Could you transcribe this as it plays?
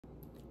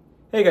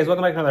Hey guys,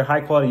 welcome back to another high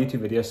quality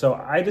YouTube video. So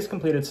I just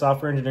completed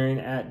software engineering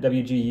at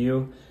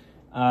WGU.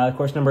 The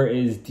course number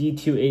is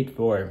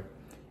D284.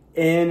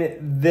 In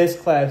this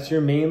class,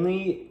 you're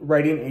mainly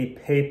writing a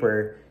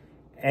paper,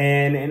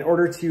 and in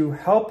order to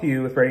help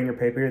you with writing your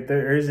paper,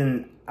 there is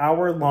an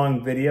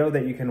hour-long video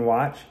that you can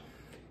watch.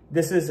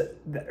 This is,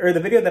 or the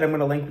video that I'm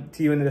going to link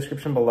to you in the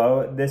description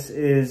below. This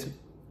is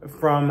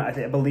from, I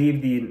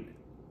believe, the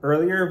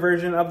earlier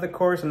version of the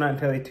course. I'm not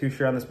entirely too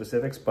sure on the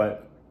specifics,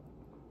 but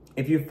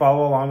if you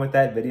follow along with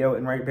that video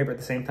and write your paper at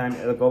the same time,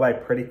 it'll go by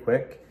pretty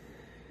quick.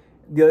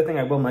 The other thing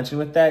I will mention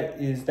with that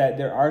is that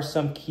there are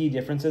some key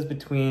differences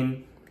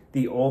between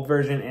the old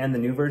version and the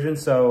new version.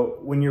 So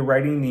when you're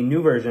writing the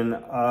new version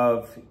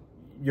of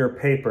your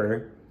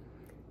paper,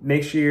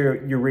 make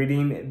sure you're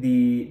reading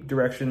the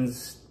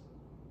directions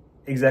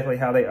exactly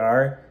how they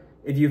are.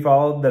 If you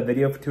followed the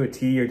video to a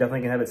T, you're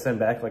definitely gonna have it sent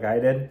back like I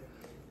did.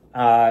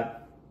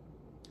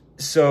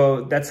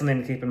 So that's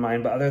something to keep in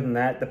mind. But other than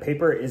that, the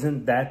paper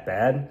isn't that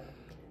bad.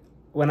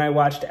 When I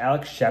watched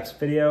Alex Shep's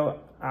video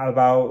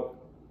about,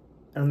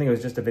 I don't think it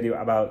was just a video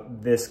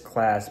about this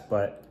class,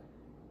 but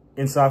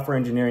in software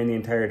engineering, the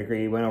entire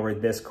degree, he went over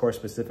this course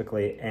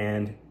specifically,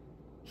 and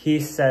he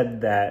said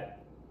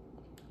that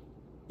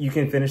you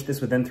can finish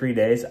this within 3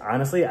 days.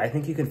 Honestly, I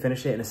think you can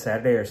finish it in a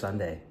Saturday or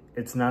Sunday.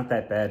 It's not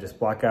that bad. Just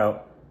block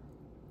out,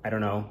 I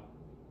don't know,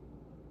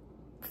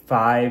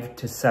 5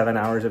 to 7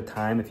 hours of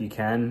time if you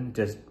can.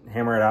 Just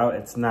hammer it out.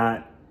 It's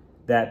not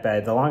that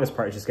bad. The longest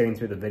part is just getting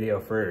through the video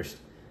first.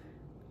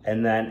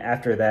 And then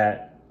after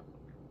that,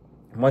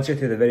 once you're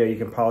through the video, you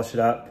can polish it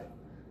up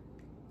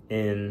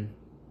in,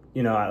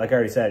 you know, like I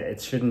already said,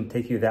 it shouldn't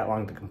take you that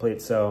long to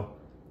complete. So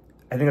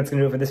I think that's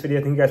gonna do it for this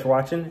video. Thank you guys for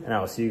watching, and I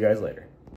will see you guys later.